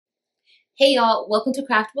Hey y'all, welcome to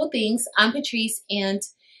Craftable Things. I'm Patrice, and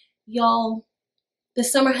y'all, the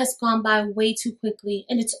summer has gone by way too quickly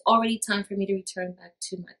and it's already time for me to return back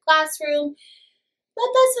to my classroom. But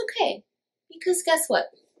that's okay, because guess what?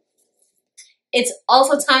 It's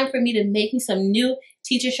also time for me to make me some new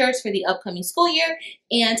teacher shirts for the upcoming school year,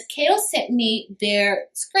 and Kato sent me their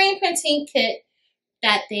screen printing kit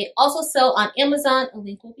that they also sell on Amazon. A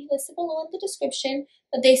link will be listed below in the description.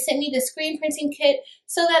 But they sent me the screen printing kit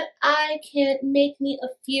so that I can make me a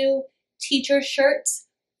few teacher shirts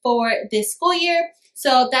for this school year.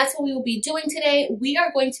 So that's what we will be doing today. We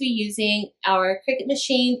are going to be using our Cricut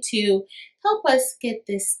machine to help us get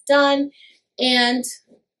this done. And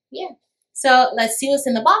yeah, so let's see what's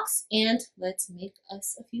in the box and let's make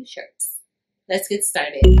us a few shirts. Let's get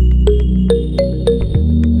started.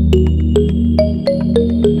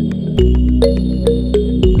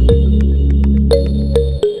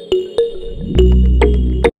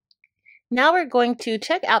 Now we're going to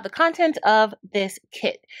check out the content of this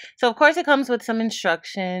kit. So of course it comes with some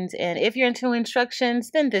instructions, and if you're into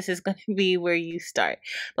instructions, then this is going to be where you start.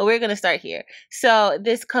 But we're going to start here. So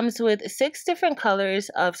this comes with 6 different colors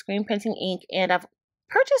of screen printing ink, and I've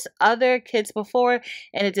purchased other kits before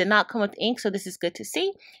and it did not come with ink, so this is good to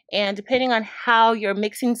see. And depending on how your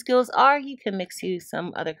mixing skills are, you can mix use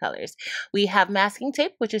some other colors. We have masking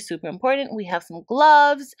tape, which is super important. We have some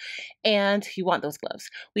gloves, and you want those gloves.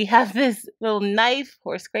 We have this little knife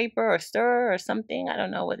or scraper or stirrer or something, I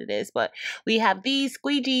don't know what it is, but we have these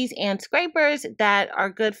squeegees and scrapers that are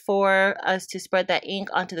good for us to spread that ink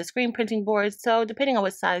onto the screen printing board. So depending on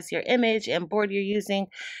what size your image and board you're using,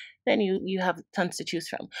 then you have tons to choose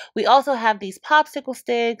from. We also have these popsicle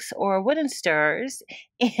sticks or wooden stirrers,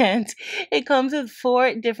 and it comes with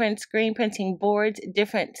 4 different screen printing boards,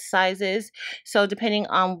 different sizes. So depending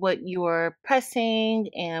on what you're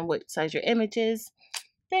pressing and what size your image is,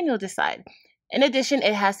 then you'll decide. In addition,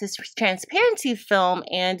 it has this transparency film,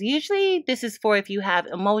 and usually this is for if you have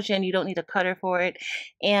emulsion, you don't need a cutter for it.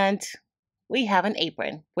 And we have an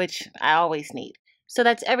apron, which I always need. So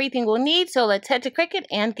that's everything we'll need. So let's head to Cricut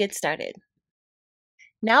and get started.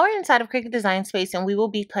 Now we're inside of Cricut Design Space, and we will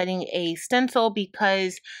be cutting a stencil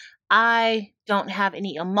because I don't have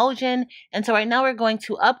any emulsion. And so right now we're going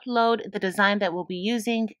to upload the design that we'll be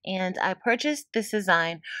using. And I purchased this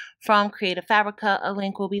design from Creative Fabrica. A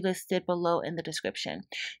link will be listed below in the description.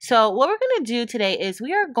 So what we're going to do today is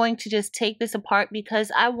we are going to just take this apart because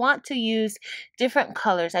I want to use different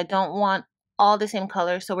colors. I don't want all the same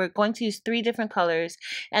color, so we're going to use 3 different colors.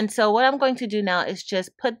 And so what I'm going to do now is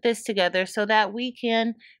just put this together so that we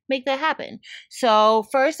can make that happen. So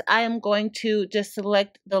first I am going to just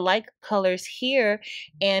select the like colors here,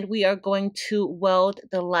 and we are going to weld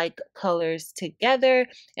the like colors together,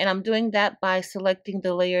 and I'm doing that by selecting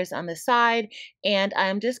the layers on the side, and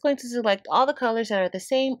I'm just going to select all the colors that are the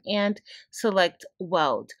same and select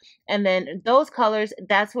weld. And then those colors,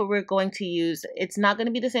 that's what we're going to use. It's not going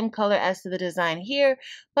to be the same color as to the design here,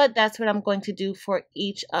 but that's what I'm going to do for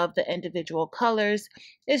each of the individual colors.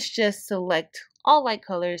 It's just select all light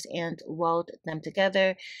colors and weld them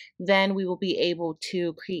together. Then we will be able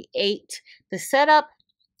to create the setup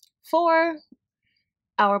for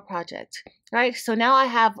our project. All right, so now I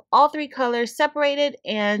have all 3 colors separated,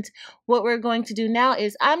 and what we're going to do now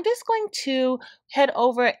is I'm just going to head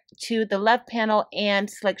over to the left panel and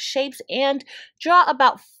select shapes and draw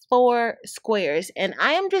about 4 squares, and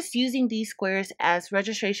I am just using these squares as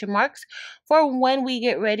registration marks for when we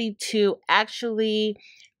get ready to actually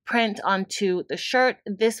print onto the shirt.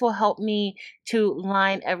 This will help me to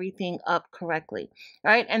line everything up correctly.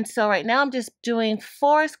 All right, and so right now I'm just doing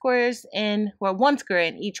 4 squares in, well, 1 square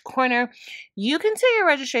in each corner. You can set your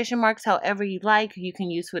registration marks however you like. You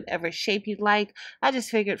can use whatever shape you'd like. I just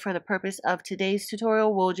figured for the purpose of today's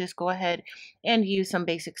tutorial, we'll just go ahead and use some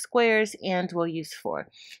basic squares, and we'll use 4.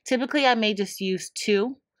 Typically, I may just use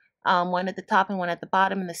 2. One at the top and one at the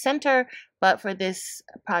bottom in the center, but for this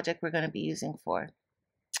project, we're going to be using 4.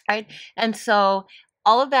 Right, and so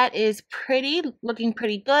all of that is looking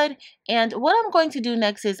pretty good. And what I'm going to do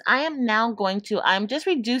next is I'm just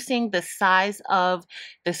reducing the size of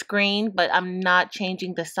the screen, but I'm not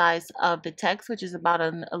changing the size of the text, which is about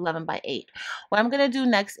an 11 by 8. What I'm going to do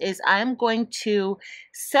next is I'm going to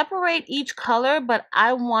separate each color, but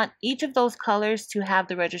I want each of those colors to have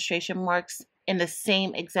the registration marks in the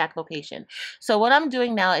same exact location. So what I'm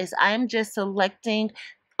doing now is I'm just selecting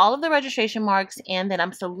all of the registration marks, and then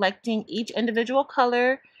I'm selecting each individual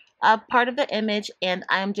color part of the image, and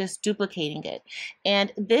I'm just duplicating it.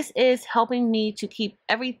 And this is helping me to keep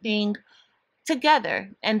everything together.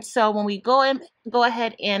 And so when we go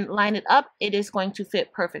ahead and line it up, it is going to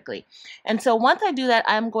fit perfectly. And so once I do that,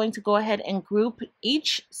 I'm going to go ahead and group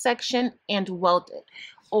each section and weld it.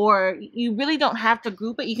 Or you really don't have to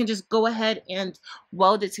group it. You can just go ahead and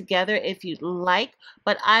weld it together if you'd like.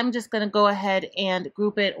 But I'm just going to go ahead and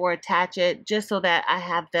group it or attach it just so that I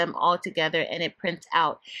have them all together and it prints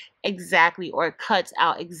out exactly, or it cuts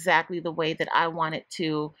out exactly the way that I want it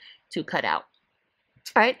to cut out.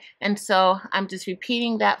 All right, and so I'm just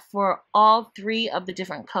repeating that for all 3 of the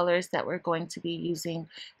different colors that we're going to be using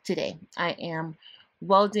today. I am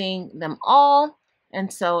welding them all.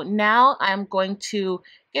 And so now I'm going to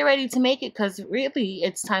get ready to make it, because really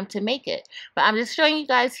it's time to make it. But I'm just showing you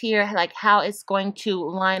guys here like how it's going to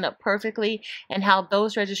line up perfectly, and how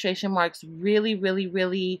those registration marks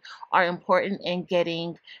really are important in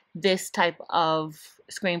getting this type of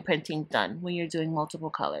screen printing done when you're doing multiple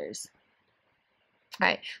colors. All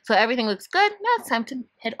right, so everything looks good. Now it's time to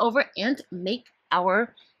head over and make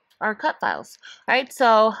our cut files. All right,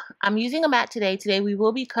 so I'm using a mat today. Today we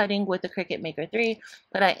will be cutting with the Cricut Maker 3,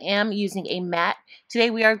 but I am using a mat.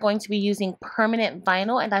 Today we are going to be using permanent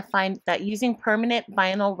vinyl, and I find that using permanent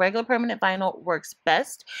vinyl, regular permanent vinyl, works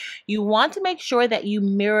best. You want to make sure that you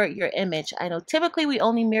mirror your image. I know typically we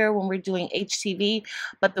only mirror when we're doing HTV,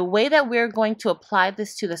 but the way that we're going to apply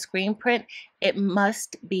this to the screen print, it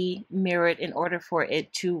must be mirrored in order for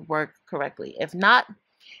it to work correctly. If not,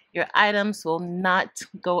 your items will not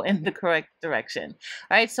go in the correct direction.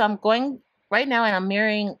 All right, so I'm going right now and I'm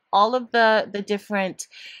mirroring all of the different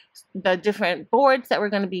boards that we're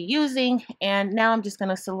going to be using, and now I'm just going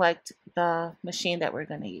to select the machine that we're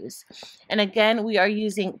going to use. And again, we are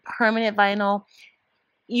using permanent vinyl.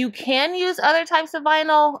 You can use other types of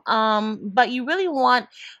vinyl, but you really want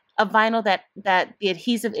a vinyl that the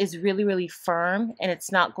adhesive is really firm and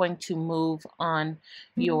it's not going to move on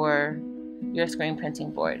your screen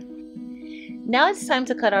printing board. Now it's time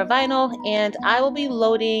to cut our vinyl, and I will be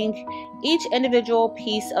loading each individual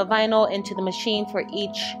piece of vinyl into the machine for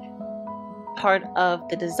each part of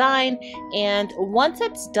the design. And once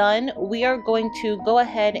it's done, we are going to go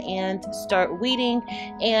ahead and start weeding.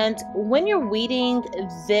 And when you're weeding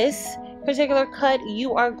this particular cut,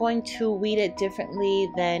 you are going to weed it differently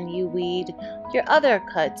than you weed your other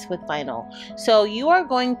cuts with vinyl. So you are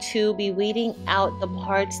going to be weeding out the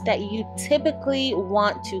parts that you typically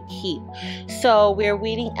want to keep. So we're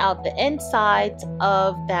weeding out the insides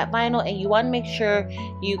of that vinyl, and you want to make sure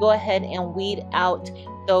you go ahead and weed out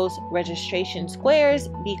those registration squares,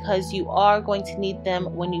 because you are going to need them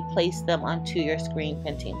when you place them onto your screen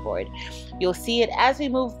printing board. You'll see it as we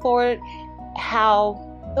move forward how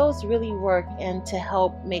those really work, and to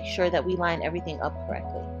help make sure that we line everything up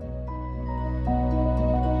correctly.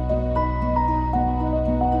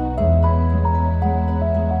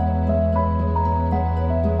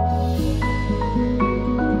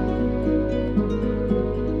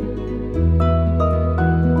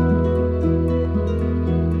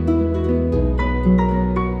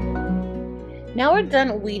 Now we're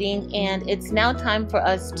done weeding, and it's now time for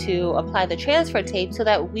us to apply the transfer tape so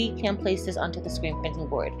that we can place this onto the screen printing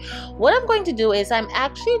board. What I'm going to do is I'm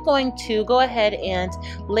actually going to go ahead and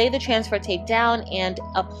lay the transfer tape down and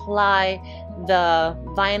apply the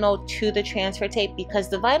vinyl to the transfer tape, because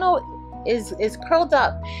the vinyl is curled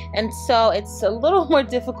up, and so it's a little more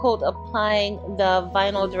difficult applying the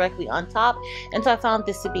vinyl directly on top, and so I found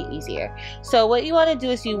this to be easier. So what you want to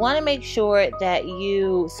do is you want to make sure that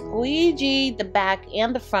you squeegee the back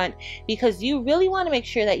and the front, because you really want to make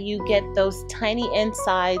sure that you get those tiny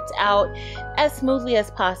insides out as smoothly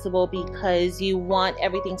as possible, because you want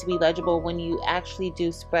everything to be legible when you actually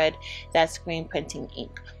do spread that screen printing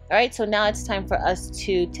ink. Alright, so now it's time for us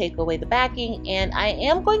to take away the backing, and I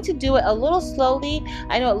am going to do it a little slowly.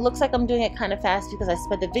 I know it looks like I'm doing it kind of fast because I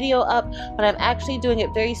sped the video up, but I'm actually doing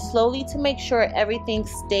it very slowly to make sure everything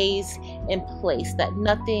stays in place, that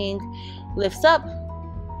nothing lifts up,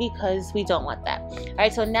 because we don't want that.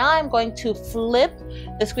 Alright, so now I'm going to flip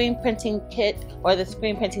the screen printing kit or the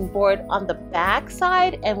screen printing board on the back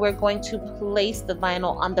side, and we're going to place the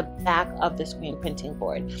vinyl on the back of the screen printing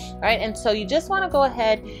board. Alright, and so you just want to go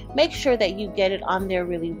ahead, make sure that you get it on there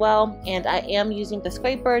really well, and I am using the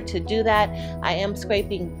scraper to do that. I am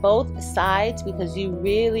scraping both sides because you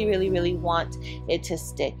really want it to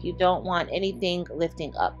stick. You don't want anything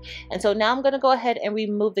lifting up. And so now I'm going to go ahead and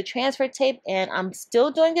remove the transfer tape, and I'm still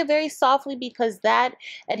doing doing it very softly because that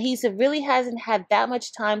adhesive really hasn't had that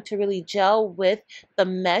much time to really gel with the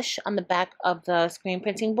mesh on the back of the screen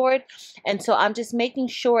printing board. And so I'm just making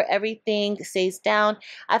sure everything stays down.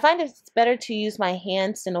 I find it's better to use my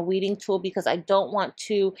hands than a weeding tool because I don't want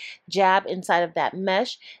to jab inside of that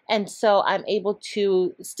mesh. And so I'm able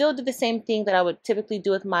to still do the same thing that I would typically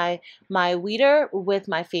do with my weeder with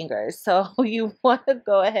my fingers. So you want to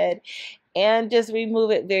go ahead and just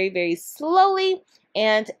remove it very, very slowly.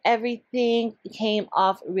 And everything came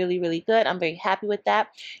off really, really good. I'm very happy with that.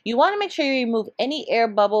 You want to make sure you remove any air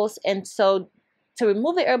bubbles. And so to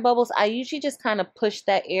remove the air bubbles, I usually just kind of push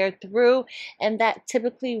that air through, and that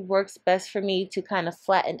typically works best for me to kind of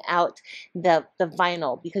flatten out the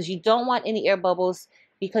vinyl, because you don't want any air bubbles,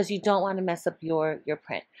 because you don't want to mess up your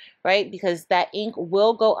print, right? Because that ink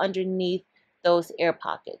will go underneath those air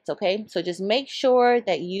pockets. Okay, so just make sure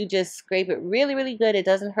that you just scrape it really, really good. It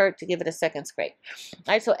doesn't hurt to give it a second scrape.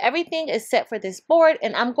 All right, so everything is set for this board,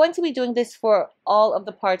 and I'm going to be doing this for all of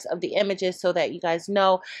the parts of the images so that you guys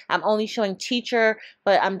know I'm only showing teacher,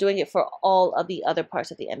 but I'm doing it for all of the other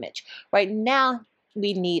parts of the image. Right now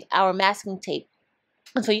we need our masking tape.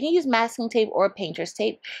 And so you can use masking tape or painter's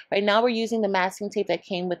tape. Right now we're using the masking tape that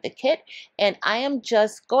came with the kit, and I am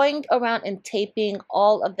just going around and taping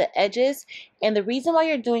all of the edges. And the reason why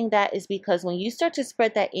you're doing that is because when you start to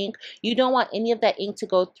spread that ink, you don't want any of that ink to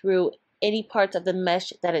go through any parts of the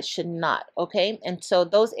mesh that it should not, okay? And so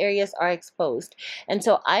those areas are exposed. And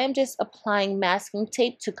so I am just applying masking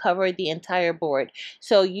tape to cover the entire board.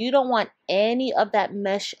 So you don't want any of that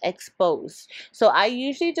mesh exposed. So I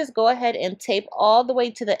usually just go ahead and tape all the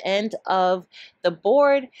way to the end of the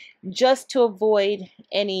board just to avoid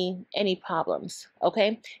any problems,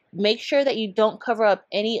 okay? Make sure that you don't cover up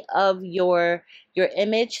any of your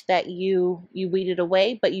image that you weeded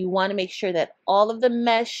away, but you want to make sure that all of the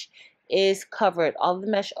mesh is covered, all of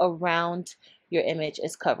the mesh around your image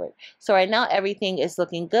is covered. So right now everything is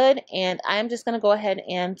looking good, and I'm just going to go ahead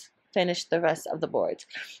and finish the rest of the boards.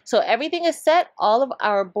 So everything is set. All of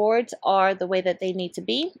our boards are the way that they need to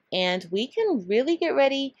be, and we can really get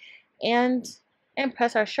ready and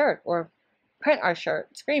press our shirt, or print our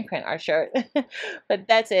shirt, screen print our shirt. But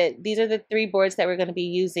that's it. These are the 3 boards that we're going to be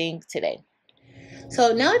using today.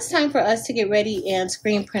 So now it's time for us to get ready and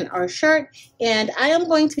screen print our shirt, and I am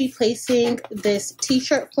going to be placing this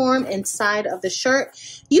t-shirt form inside of the shirt.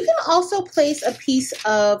 You can also place a piece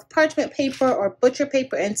of parchment paper or butcher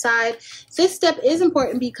paper inside. This step is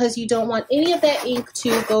important because you don't want any of that ink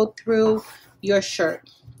to go through your shirt.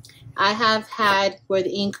 I have had where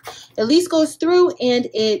the ink at least goes through and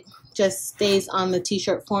it just stays on the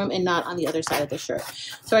t-shirt form and not on the other side of the shirt.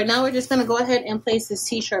 So right now we're just going to go ahead and place this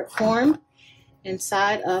t-shirt form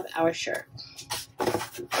inside of our shirt.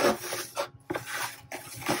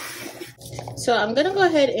 So I'm going to go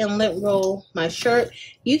ahead and lint roll my shirt.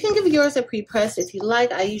 You can give yours a pre-press if you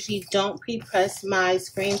like. I usually don't pre-press my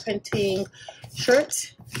screen printing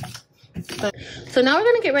shirts. So now we're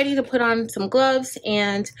going to get ready to put on some gloves,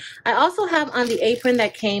 and I also have on the apron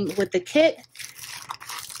that came with the kit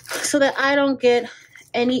so that I don't get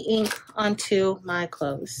any ink onto my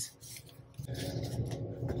clothes.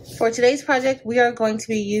 For today's project, we are going to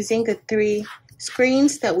be using the 3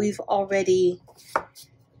 screens that we've already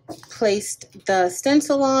placed the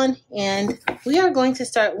stencil on, and we are going to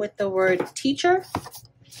start with the word teacher.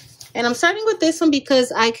 And I'm starting with this one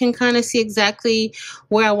because I can kind of see exactly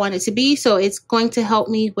where I want it to be, so it's going to help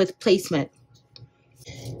me with placement.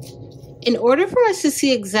 In order for us to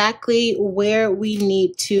see exactly where we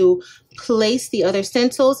need to place the other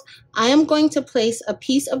stencils, I am going to place a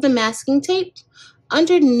piece of the masking tape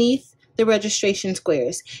underneath the registration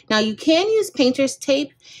squares. Now you can use painter's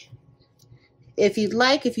tape if you'd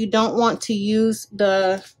like, if you don't want to use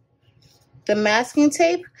the masking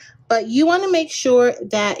tape, but you want to make sure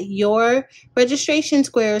that your registration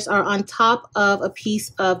squares are on top of a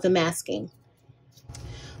piece of the masking.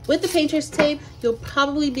 With the painter's tape, you'll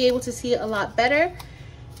probably be able to see it a lot better,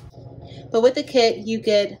 but with the kit you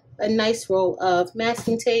get a nice roll of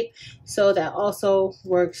masking tape, so that also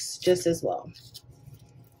works just as well.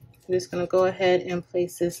 I'm just going to go ahead and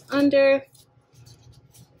place this under,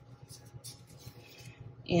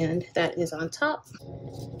 and that is on top.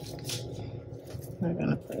 We're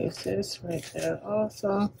going to place this right there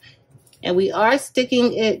also, and we are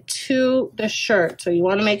sticking it to the shirt, so you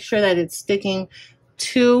want to make sure that it's sticking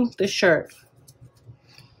to the shirt,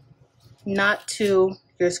 not to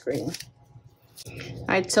your screen.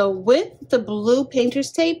 Alright, so with the blue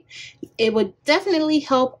painter's tape, it would definitely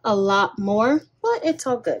help a lot more, but it's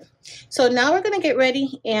all good. So now we're going to get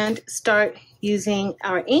ready and start using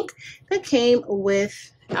our ink that came with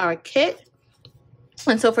our kit.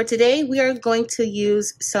 And so for today, we are going to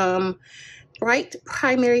use some bright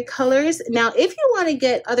primary colors. Now, if you want to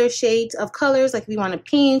get other shades of colors, like if you want a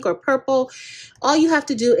pink or purple, all you have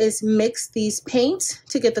to do is mix these paints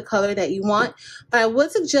to get the color that you want. But I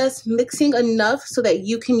would suggest mixing enough so that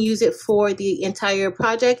you can use it for the entire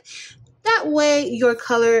project. That way your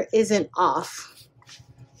color isn't off.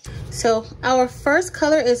 So our first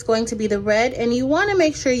color is going to be the red, and you want to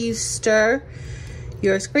make sure you stir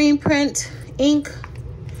your screen print ink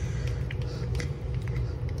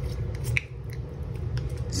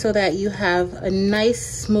so that you have a nice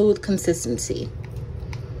smooth consistency.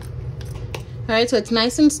 All right, so it's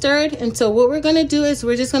nice and stirred. And so what we're gonna do is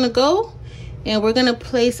we're just gonna go and we're gonna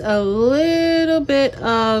place a little bit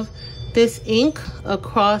of this ink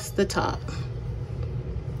across the top.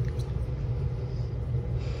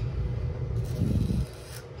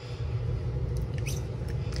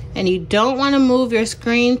 And you don't wanna move your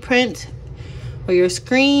screen print or your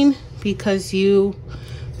screen because you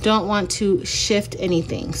don't want to shift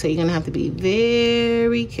anything. So you're gonna have to be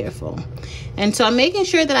very careful. And so I'm making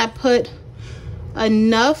sure that I put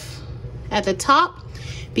enough at the top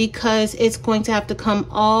because it's going to have to come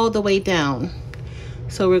all the way down.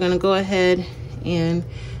 So we're gonna go ahead and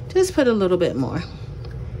just put a little bit more.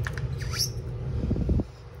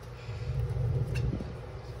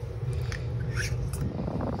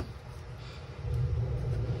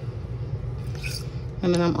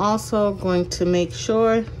 And then I'm also going to make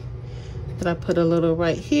sure that I put a little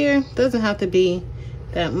right here. Doesn't have to be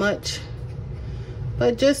that much,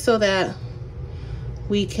 but just so that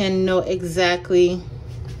we can know exactly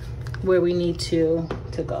where we need to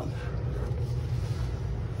go.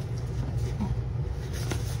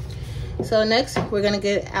 So next we're gonna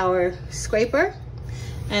get our scraper,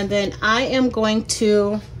 and then I am going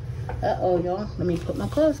to, y'all, let me put my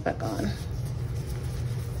clothes back on.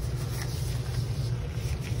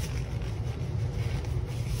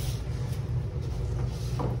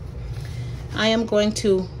 I am going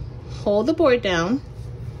to hold the board down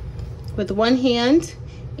with one hand,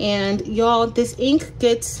 and y'all, this ink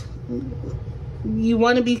gets, you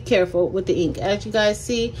want to be careful with the ink. As you guys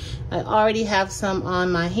see, I already have some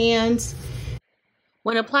on my hands.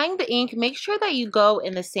 When applying the ink, make sure that you go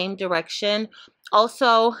in the same direction.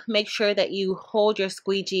 Also, make sure that you hold your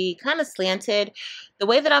squeegee kind of slanted. The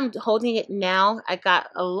way that I'm holding it now, I got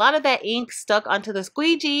a lot of that ink stuck onto the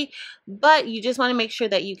squeegee, but you just want to make sure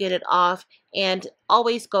that you get it off, and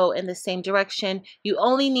always go in the same direction. You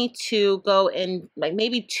only need to go in like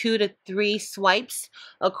maybe 2 to 3 swipes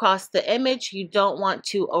across the image. You don't want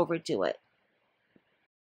to overdo it.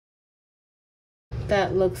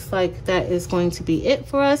 That looks like that is going to be it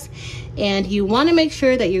for us, and you want to make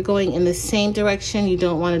sure that you're going in the same direction. You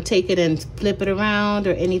don't want to take it and flip it around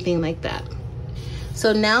or anything like that.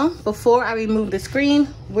 So now, before I remove the screen,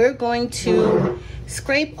 we're going to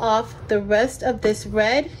scrape off the rest of this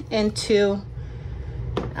red into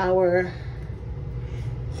our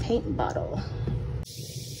paint bottle.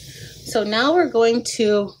 So now we're going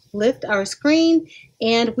to lift our screen,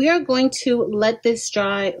 and we are going to let this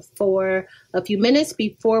dry for a few minutes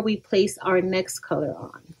before we place our next color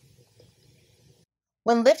on.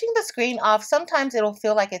 When lifting the screen off, sometimes it'll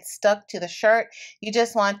feel like it's stuck to the shirt. You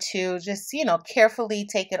just want to carefully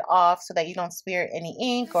take it off so that you don't smear any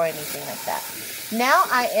ink or anything like that. Now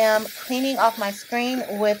I am cleaning off my screen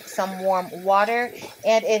with some warm water,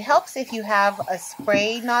 and it helps if you have a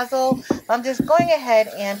spray nozzle. I'm just going ahead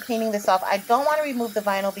and cleaning this off. I don't want to remove the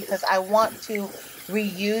vinyl because I want to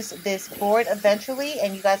reuse this board eventually,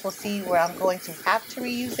 and you guys will see where I'm going to have to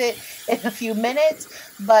reuse it in a few minutes,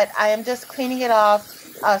 but I am just cleaning it off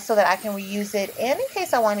so that I can reuse it, and in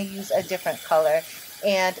case I want to use a different color.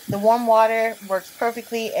 And the warm water works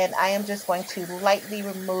perfectly, and I am just going to lightly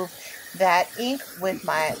remove that ink with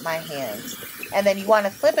my hands. And then you want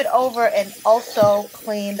to flip it over and also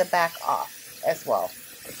clean the back off as well.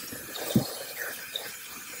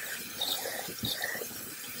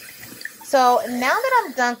 So now that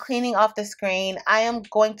I'm done cleaning off the screen, I am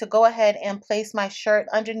going to go ahead and place my shirt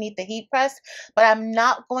underneath the heat press, but I'm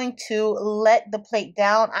not going to let the plate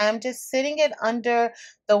down. I am just sitting it under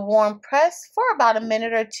the warm press for about a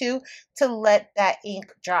minute or two to let that ink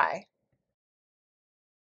dry.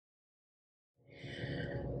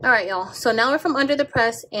 All right, y'all, so now we're from under the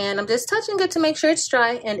press, and I'm just touching it to make sure it's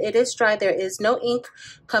dry, and it is dry. There is no ink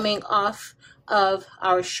coming off of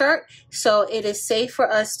our shirt, so it is safe for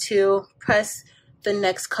us to press the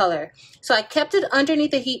next color. So I kept it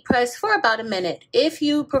underneath the heat press for about a minute. If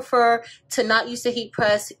you prefer to not use the heat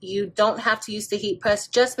press, you don't have to use the heat press.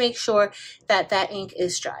 Just make sure that that ink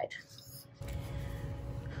is dried.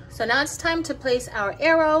 So now it's time to place our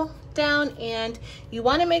arrow, down, and you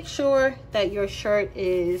want to make sure that your shirt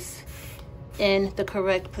is in the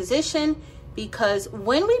correct position, because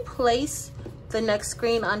when we place the next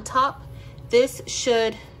screen on top, this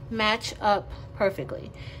should match up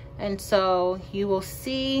perfectly. And so you will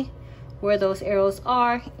see where those arrows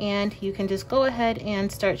are, and you can just go ahead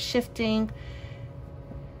and start shifting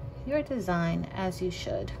your design as you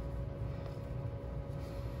should.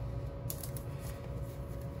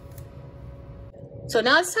 So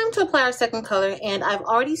now it's time to apply our second color, and I've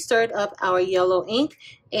already stirred up our yellow ink,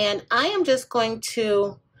 and I am just going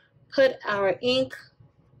to put our ink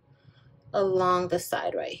along the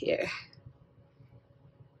side right here.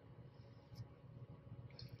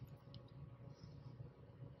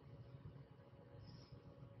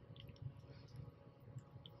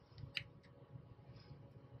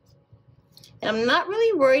 And I'm not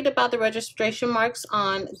really worried about the registration marks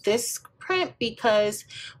on this print because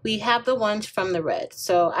we have the ones from the red.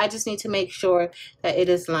 So I just need to make sure that it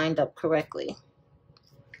is lined up correctly.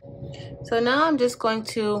 So now I'm just going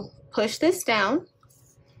to push this down,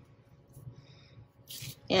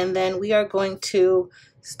 and then we are going to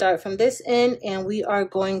start from this end, and we are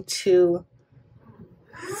going to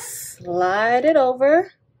slide it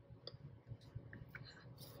over.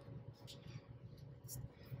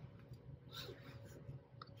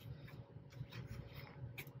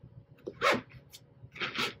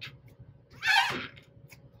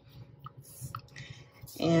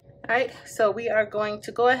 All right, so we are going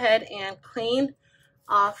to go ahead and clean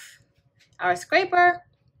off our scraper,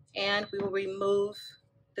 and we will remove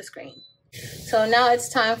the screen. So now it's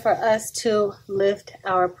time for us to lift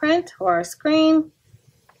our print or our screen,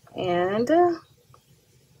 and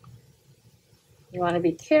you want to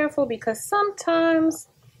be careful because sometimes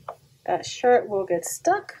that shirt will get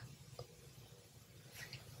stuck,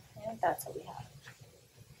 and that's what we have.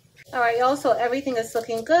 All right, y'all, so everything is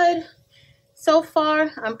looking good. So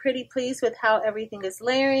far, I'm pretty pleased with how everything is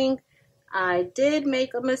layering. I did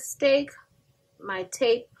make a mistake. My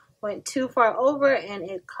tape went too far over and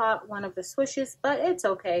it caught one of the swooshes, but it's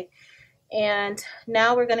okay. And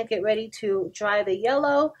now we're gonna get ready to dry the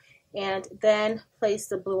yellow and then place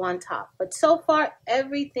the blue on top. But so far,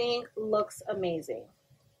 everything looks amazing.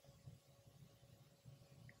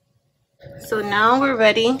 So now we're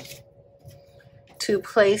ready to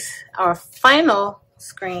place our final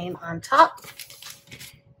screen on top,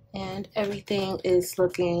 and everything is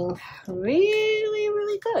looking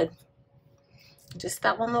really good. Just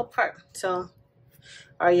that one little part. So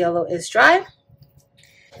our yellow is dry,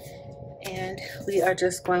 and we are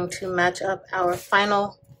just going to match up our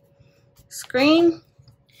final screen,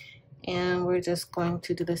 and we're just going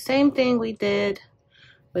to do the same thing we did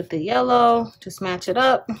with the yellow. Just match it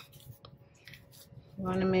up. You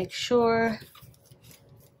want to make sure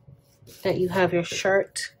that you have your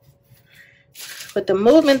shirt. With the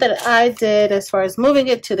movement that I did as far as moving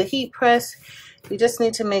it to the heat press, you just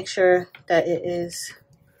need to make sure that it is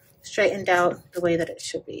straightened out the way that it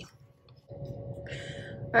should be.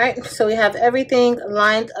 All right, so we have everything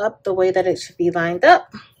lined up the way that it should be lined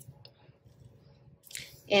up.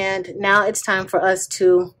 And now it's time for us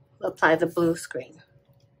to apply the blue screen.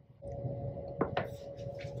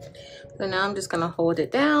 So now I'm just gonna hold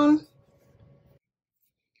it down.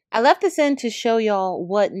 I left this in to show y'all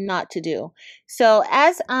what not to do. So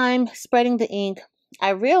as I'm spreading the ink, I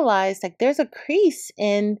realized like there's a crease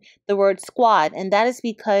in the word squad, and that is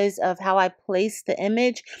because of how I placed the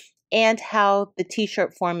image and how the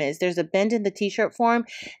t-shirt form is. There's a bend in the t-shirt form,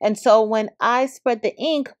 and so when I spread the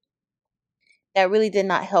ink, that really did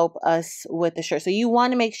not help us with the shirt. So you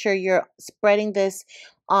want to make sure you're spreading this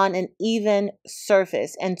on an even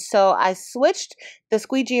surface. And so I switched the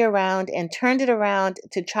squeegee around and turned it around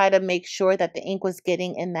to try to make sure that the ink was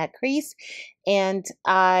getting in that crease. And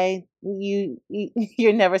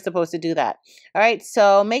you're never supposed to do that. All right,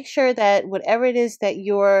 so make sure that whatever it is that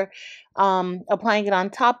you're applying it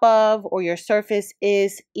on top of, or your surface,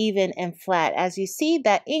 is even and flat. As you see,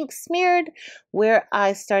 that ink smeared where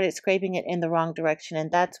I started scraping it in the wrong direction,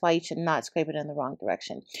 and that's why you should not scrape it in the wrong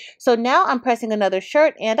direction. So now I'm pressing another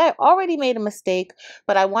shirt, and I already made a mistake,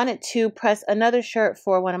 but I wanted to press another shirt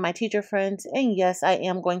for one of my teacher friends, and yes, I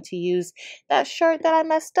am going to use that shirt that I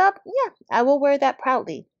messed up. Yeah, I will wear that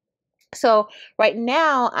proudly. So right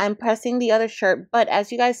now I'm pressing the other shirt, but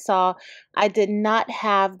as you guys saw, I did not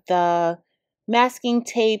have the masking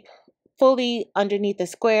tape fully underneath the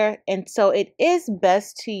square, and so it is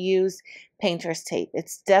best to use painter's tape.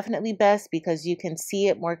 It's definitely best because you can see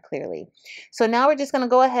it more clearly. So now we're just going to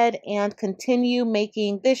go ahead and continue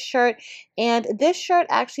making this shirt, and this shirt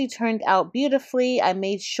actually turned out beautifully. I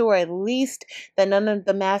made sure at least that none of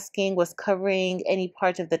the masking was covering any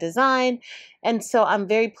part of the design, and so I'm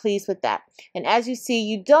very pleased with that. And as you see,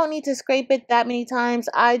 you don't need to scrape it that many times.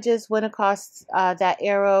 I just went across that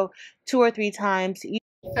arrow 2 or 3 times.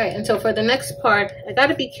 All right, and so for the next part, I got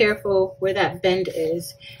to be careful where that bend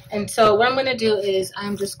is. And so what I'm going to do is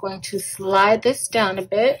I'm just going to slide this down a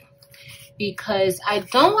bit because I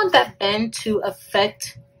don't want that bend to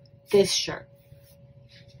affect this shirt.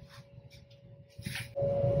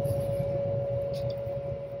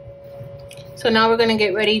 So now we're going to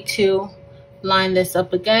get ready to line this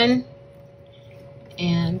up again.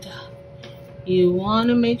 And you want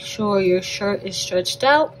to make sure your shirt is stretched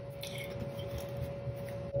out.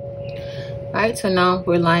 All right, so now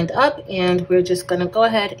we're lined up and we're just gonna go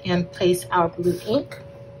ahead and place our blue ink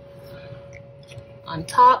on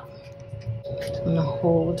top. I'm gonna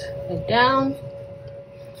hold it down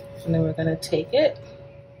and then we're gonna take it.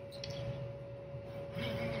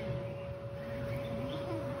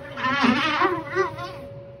 Right.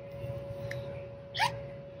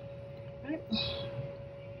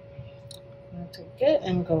 I'm gonna take it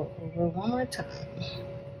and go over one more time.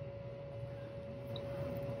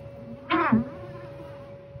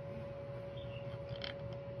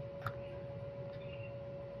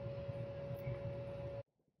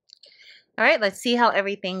 All right, let's see how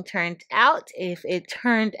everything turned out. If it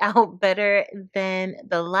turned out better than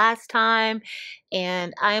the last time.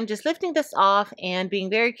 And I am just lifting this off and being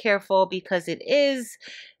very careful because it is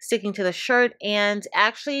sticking to the shirt, and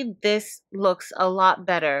actually this looks a lot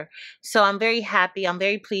better. So I'm very happy. I'm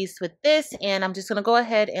very pleased with this, and I'm just going to go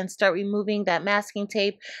ahead and start removing that masking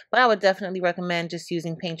tape. But I would definitely recommend just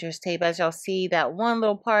using painter's tape. As y'all see, that one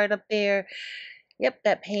little part up there, yep,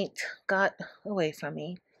 that paint got away from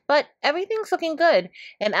me. But everything's looking good,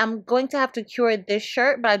 and I'm going to have to cure this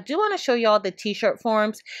shirt, but I do want to show y'all the t-shirt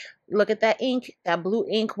forms. Look at that ink. That blue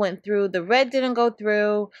ink went through. The red didn't go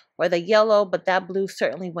through, or the yellow, but that blue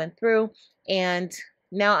certainly went through. And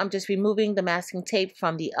now I'm just removing the masking tape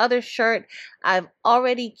from the other shirt. I've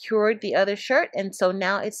already cured the other shirt, and so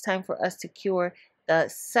now it's time for us to cure the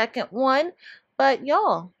second one. But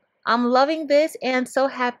y'all, I'm loving this and so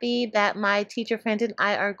happy that my teacher friend and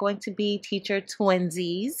I are going to be teacher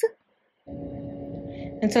twinsies.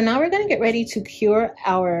 And so now we're going to get ready to cure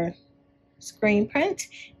our screen print,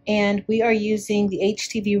 and we are using the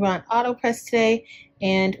Htvront auto press today,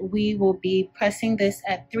 and we will be pressing this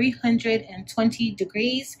at 320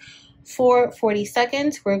 degrees for 40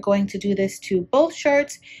 seconds. We're going to do this to both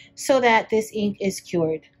shirts so that this ink is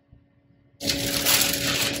cured.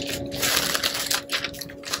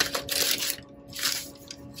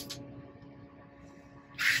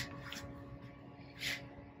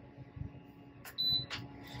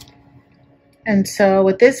 And so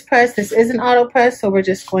with this press, this is an auto press, so we're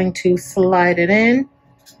just going to slide it in.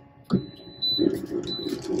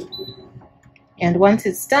 And once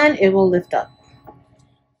it's done, it will lift up.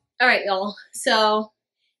 All right, y'all. So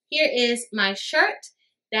here is my shirt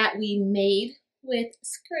that we made with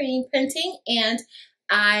screen printing, and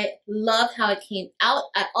I love how it came out.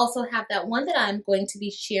 I also have that one that I'm going to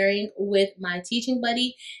be sharing with my teaching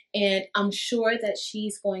buddy, and I'm sure that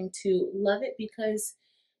she's going to love it because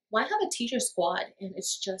why have a teacher squad and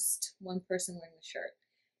it's just one person wearing the shirt?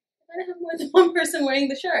 I gotta have more than one person wearing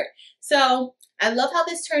the shirt. So I love how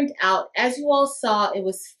this turned out. As you all saw, it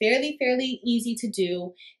was fairly easy to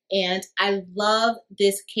do, and I love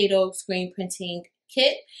this Cato screen printing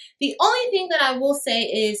kit. The only thing that I will say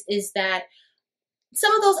is that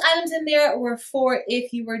some of those items in there were for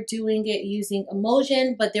if you were doing it using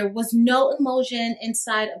emulsion, but there was no emulsion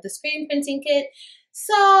inside of the screen printing kit.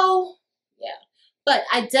 So yeah. But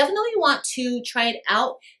I definitely want to try it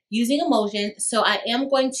out using emulsion. So I am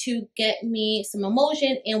going to get me some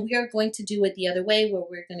emulsion, and we are going to do it the other way where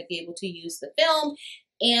we're going to be able to use the film,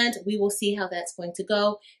 and we will see how that's going to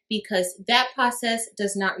go because that process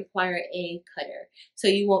does not require a cutter. So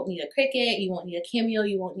you won't need a Cricut, you won't need a Cameo,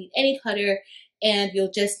 you won't need any cutter, and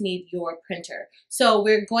you'll just need your printer. So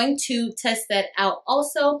we're going to test that out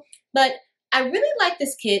also, but I really like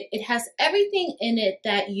this kit. It has everything in it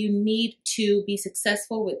that you need to be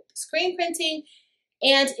successful with screen printing.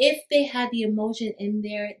 And if they had the emulsion in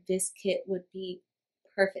there, this kit would be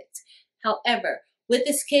perfect. However, with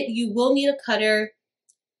this kit, you will need a cutter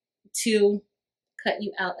to cut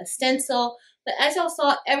you out a stencil. But as y'all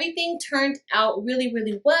saw, everything turned out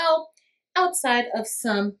really well. outside of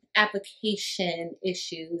some application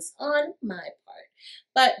issues on my part.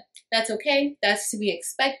 But that's okay, that's to be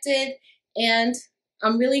expected, and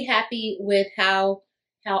I'm really happy with how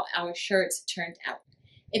our shirts turned out.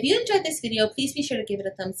 If you enjoyed this video, please be sure to give it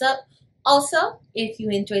a thumbs up. Also, if you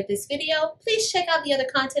enjoyed this video, please check out the other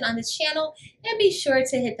content on this channel and be sure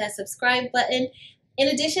to hit that subscribe button. In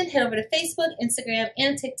addition, head over to Facebook, Instagram,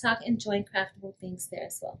 and TikTok and join Craftable Things there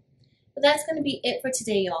as well. But that's going to be it for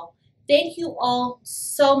today, y'all. Thank you all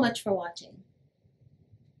so much for watching.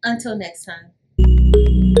 Until next time.